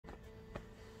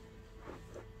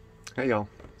Hey y'all,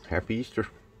 happy Easter.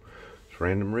 It's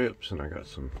Random Rips and I got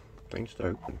some things to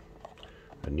open.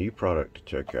 A new product to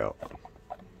check out.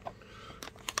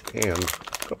 And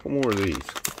a couple more of these.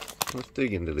 Let's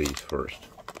dig into these first.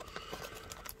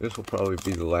 This will probably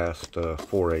be the last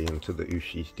foray into the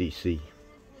Ushi's DC.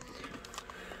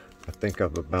 I think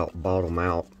I've about bought them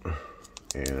out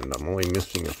and I'm only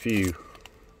missing a few.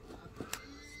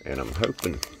 And I'm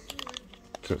hoping,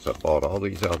 since I bought all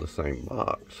these out of the same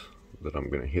box, that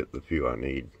I'm going to hit the few I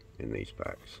need in these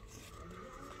packs.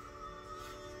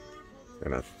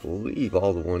 And I believe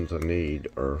all the ones I need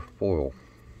are foil,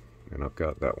 and I've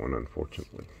got that one,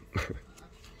 unfortunately.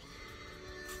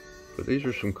 But these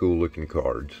are some cool looking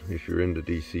cards. If you're into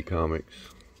DC Comics,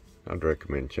 I'd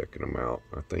recommend checking them out.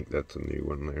 I think that's a new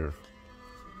one there.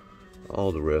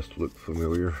 All the rest look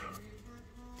familiar.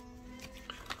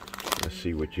 Let's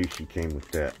see what Ushi came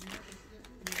with that.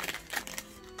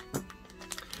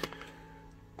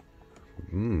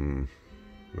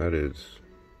 That is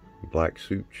Black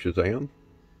Suit Shazam,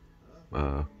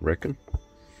 I reckon.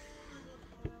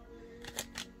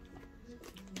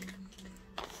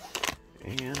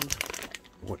 And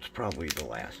what's probably the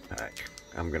last pack?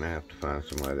 I'm gonna have to find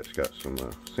somebody that's got some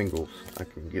singles. I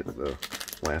can get the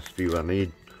last few I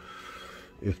need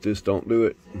if this don't do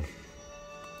it.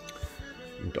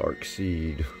 Dark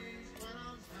Seed.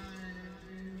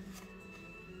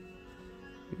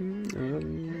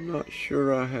 I'm not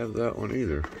sure I have that one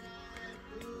either.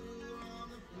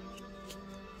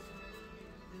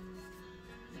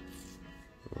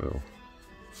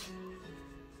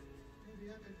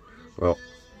 Well,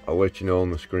 I'll let you know on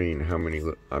the screen how many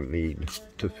I need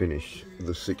to finish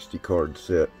the 60 card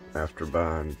set after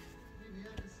buying.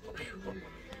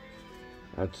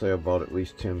 I'd say I bought at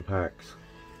least 10 packs.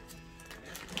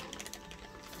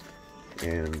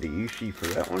 And the Ushi for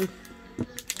that one.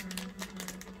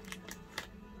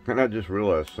 And I just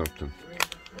realized something.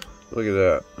 Look at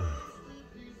that.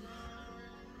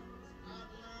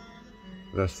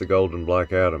 That's the Golden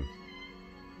Black Adam.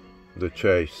 The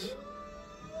Chase.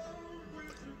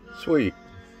 Sweet.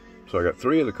 So I got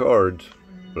 3 of the cards,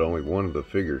 but only 1 of the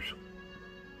figures.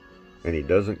 And he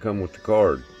doesn't come with the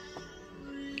card.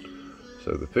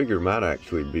 So the figure might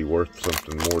actually be worth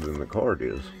something more than the card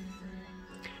is.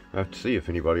 I have to see if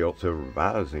anybody else ever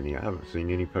buys any. I haven't seen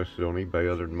any posted on eBay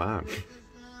other than mine.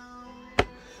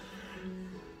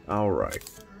 Alright.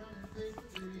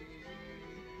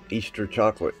 Easter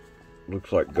chocolate.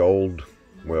 Looks like gold.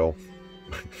 Well,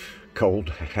 gold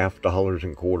half dollars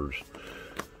and quarters.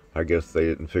 I guess they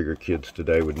didn't figure kids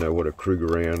today would know what a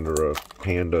Krugerrand or a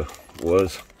Panda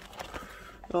was.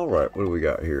 Alright, what do we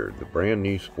got here? The brand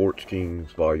new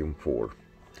Sportkings Volume 4.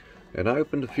 And I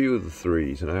opened a few of the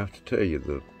 3s, and I have to tell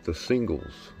you, the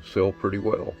singles sell pretty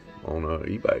well on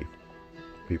eBay.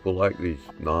 People like these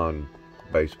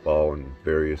non-baseball and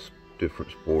various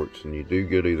different sports, and you do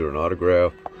get either an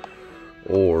autograph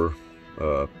or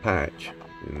a patch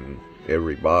in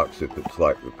every box if it's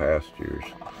like the past years.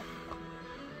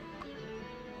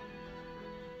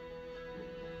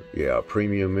 Yeah, a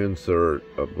premium insert,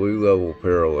 a blue level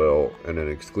parallel, and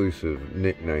an exclusive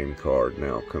nickname card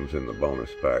now comes in the bonus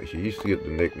packs. You used to get the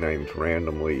nicknames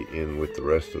randomly in with the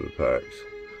rest of the packs.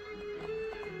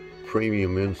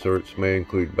 Premium inserts may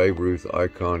include Babe Ruth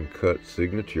icon cut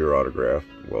signature autograph.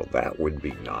 Well, that would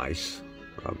be nice.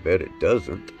 I bet it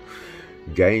doesn't.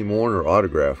 Game worn or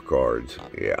autograph cards.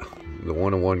 Yeah, the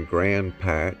 1-of-1 grand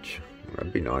patch.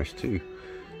 That'd be nice too.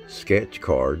 Sketch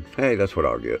card. Hey, that's what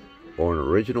I'll get. Or an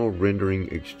original rendering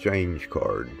exchange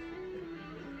card.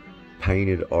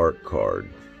 Painted art card.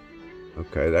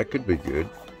 Okay, that could be good.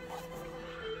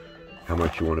 How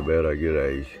much you want to bet I get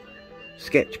a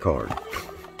sketch card?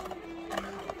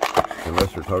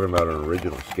 Unless they're talking about an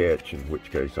original sketch, in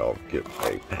which case I'll get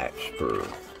a patch for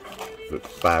that's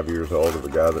 5 years old of a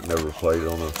guy that never played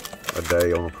on a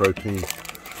day on a pro team.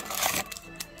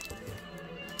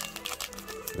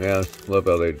 Yeah, I love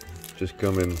how they just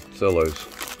come in cello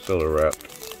wrapped,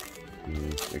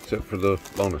 except for the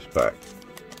bonus pack.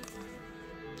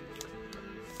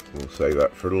 We'll save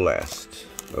that for the last,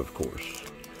 of course.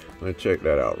 Let's check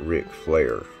that out. Ric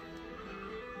Flair.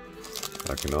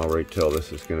 I can already tell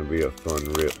this is going to be a fun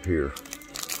rip here.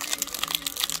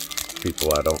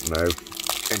 People I don't know,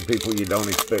 and people you don't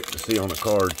expect to see on a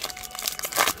card.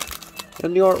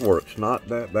 And the artwork's not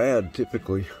that bad,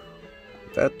 typically.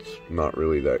 That's not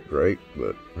really that great,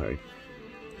 but hey.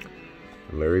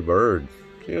 Larry Bird.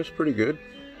 Yeah, it's pretty good.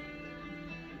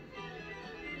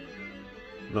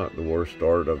 Not the worst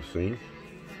art I've seen.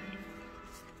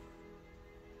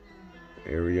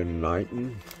 Area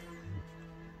Knighton.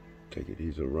 Take it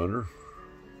he's a runner.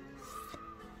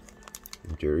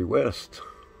 Jerry West.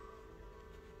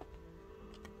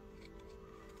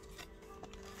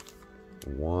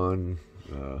 One,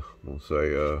 we'll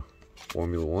say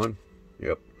Formula One.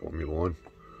 Yep, Formula One.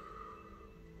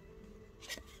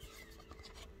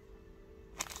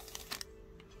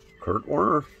 Kurt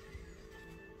Warner.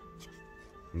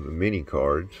 The mini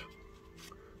cards.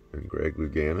 And Greg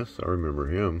Louganis. I remember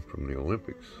him from the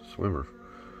Olympics, swimmer.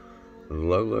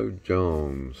 Lolo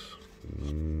Jones.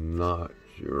 Not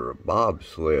sure.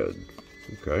 Bobsled.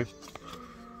 Okay.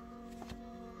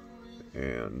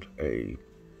 And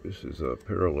this is a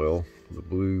parallel. The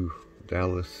blue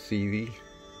Dallas CV.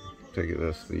 Take it,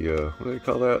 that's the, what do they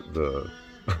call that? The,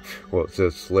 well, it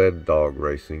says sled dog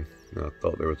racing. I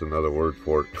thought there was another word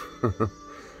for it.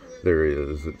 There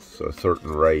is. It's a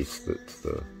certain race that's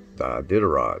the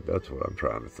Iditarod. That's what I'm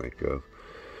trying to think of.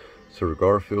 Sir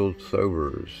Garfield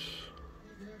Sobers.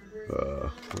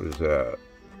 What is that?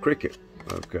 Cricket.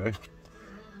 Okay.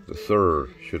 The Sir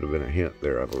should have been a hint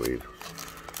there, I believe.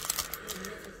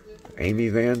 Amy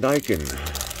Van Dyken.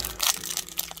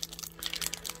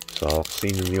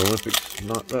 Seen in the Olympics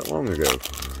not that long ago.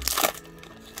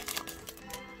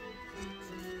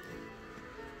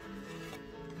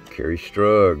 Carrie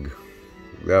Strug.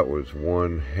 That was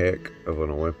one heck of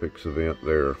an Olympics event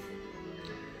there.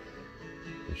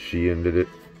 She ended it.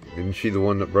 Isn't she the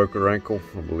one that broke her ankle?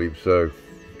 I believe so.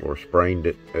 Or sprained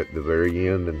it at the very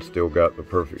end and still got the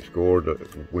perfect score to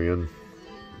win.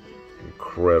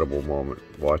 Incredible moment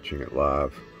watching it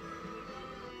live.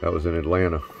 That was in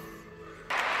Atlanta.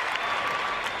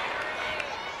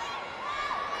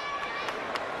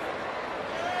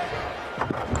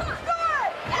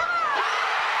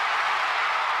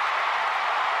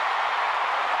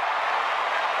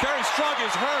 Carrie Strug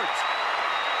is hurt.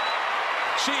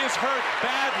 She is hurt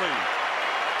badly.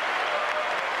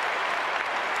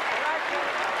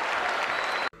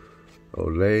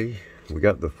 Olay. We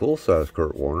got the full-size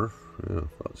Kurt Warner. Yeah,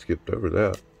 I skipped over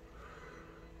that.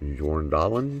 Jordan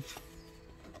Dolan.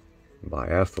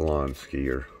 Biathlon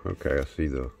skier. Okay, I see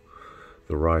the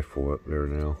rifle up there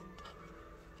now.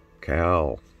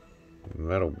 Cal.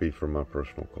 That'll be for my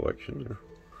personal collection there.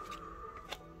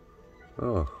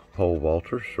 Oh, pole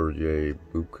vaulter, Sergei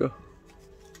Buka.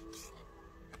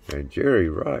 And Jerry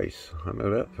Rice. I know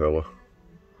that fella.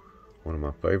 One of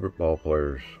my favorite ball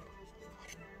players.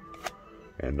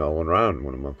 And Nolan Ryan,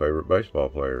 one of my favorite baseball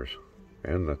players.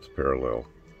 And that's parallel.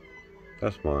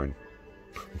 That's mine.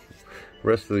 The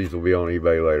rest of these will be on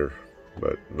eBay later.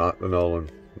 But not the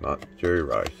Nolan, not Jerry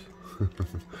Rice.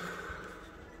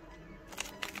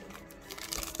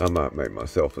 I might make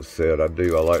myself a set. I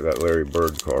do. I like that Larry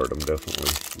Bird card. I'm definitely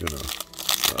gonna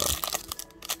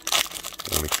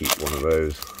want to keep one of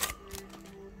those.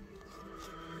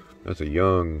 That's a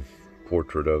young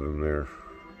portrait of him there.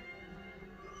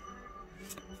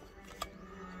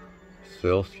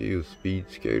 Selsky, a speed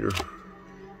skater.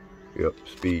 Yep,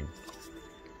 speed.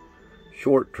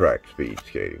 Short track speed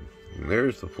skating. And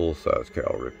there's the full-size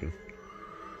Cal Ripken.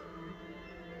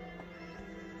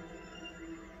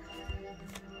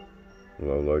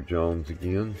 Lolo Jones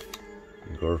again.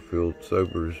 Garfield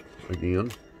Sobers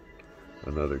again.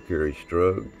 Another Carrie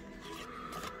Strug.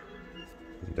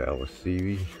 Dallas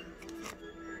Seavey.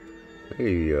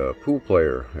 Hey, pool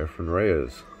player, Efren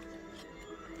Reyes.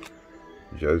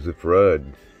 Joseph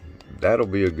Rudd. That'll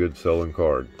be a good selling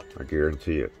card. I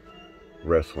guarantee it.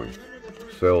 Wrestling.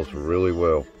 Sells really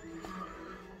well.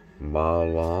 Mile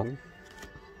long.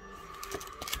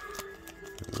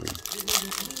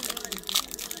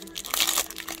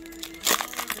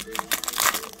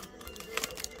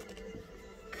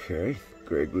 Okay,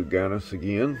 Greg Louganis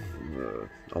again.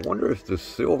 I wonder if the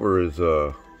silver is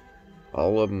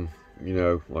all of them, you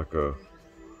know, like a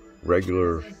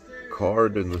regular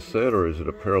card in the set, or is it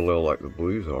a parallel like the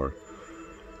blues are?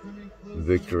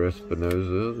 Victor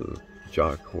Espinoza,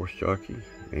 the horse jockey.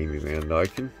 Amy Van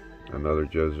Dyken. Another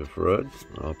Joseph Rudd.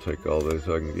 I'll take all those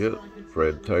I can get.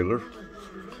 Fred Taylor.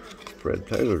 Fred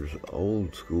Taylor's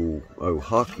old school. Oh,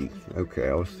 hockey. Okay,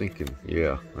 I was thinking,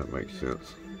 yeah, that makes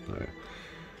sense. I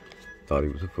thought he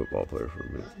was a football player for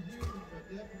a minute.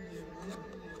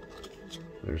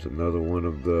 There's another one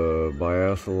of the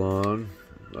biathlon.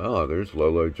 Oh, there's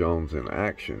Lolo Jones in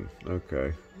action.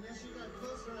 Okay.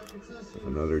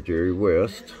 Another Jerry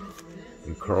West.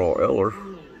 And Carl Eller.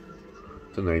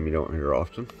 It's a name you don't hear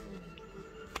often.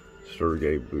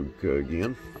 Sergei Buka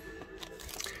again.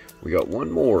 We got one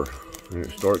more. And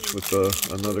it starts with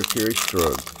another Carrie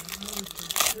Strug.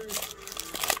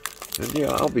 And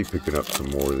yeah, I'll be picking up some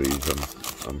more of these,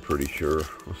 I'm pretty sure.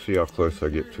 We'll see how close I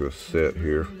get to a set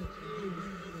here.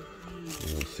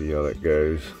 And we'll see how that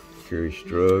goes. Carrie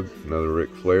Strug, another Ric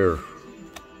Flair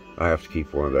I have to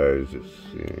keep one of those.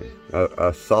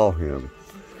 I saw him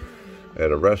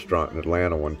at a restaurant in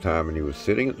Atlanta one time, and he was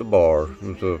sitting at the bar.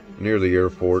 It was near the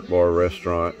airport bar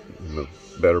restaurant in the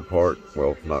better part,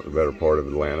 well, not the better part of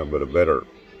Atlanta, but a better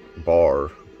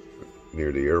bar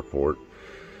near the airport.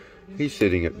 He's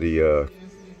sitting at the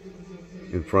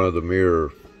in front of the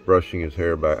mirror, brushing his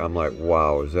hair back. I'm like,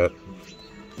 wow, is that,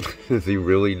 does he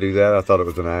really do that? I thought it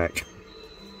was an act.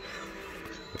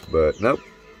 But nope.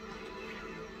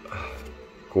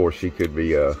 Of course, he could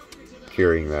be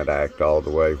carrying that act all the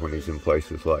way when he's in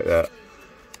places like that.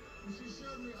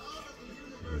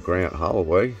 Grant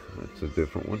Holloway, that's a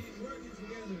different one.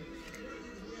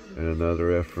 And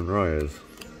another Efren Reyes.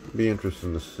 Be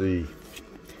interesting to see,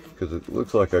 because it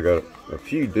looks like I got a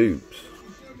few dupes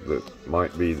that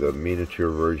might be the miniature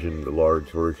version, the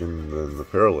large version, and the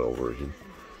parallel version.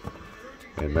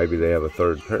 And maybe they have a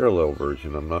third parallel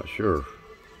version, I'm not sure.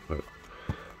 But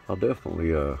I'll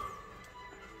definitely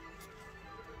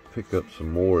pick up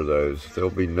some more of those. They'll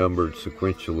be numbered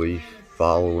sequentially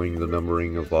following the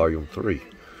numbering of volume 3.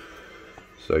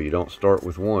 So you don't start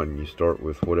with 1, you start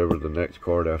with whatever the next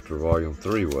card after volume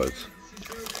 3 was.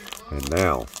 And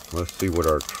now, let's see what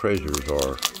our treasures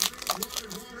are.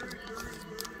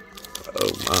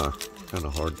 Oh my, kind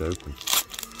of hard to open.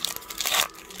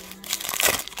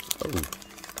 Oh.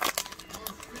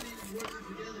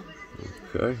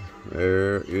 Okay,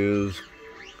 there is,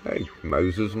 hey,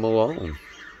 Moses Malone.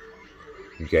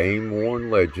 Game Worn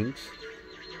Legends.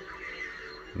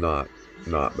 Not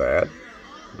bad.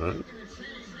 Right?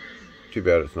 Too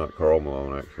bad it's not Karl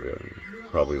Malone, actually.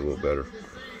 Probably a little better.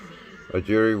 A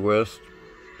Jerry West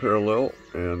parallel,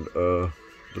 and the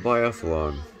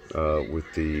Biathlon with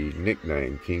the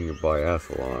nickname King of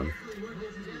Biathlon,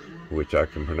 which I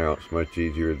can pronounce much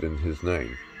easier than his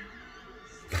name.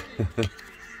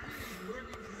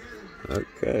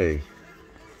 Okay.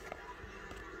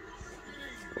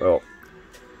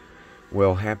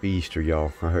 Well, happy Easter,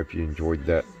 y'all. I hope you enjoyed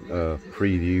that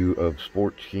preview of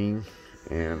Sportkings,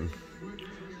 and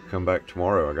come back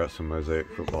tomorrow. I got some Mosaic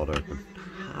football to open.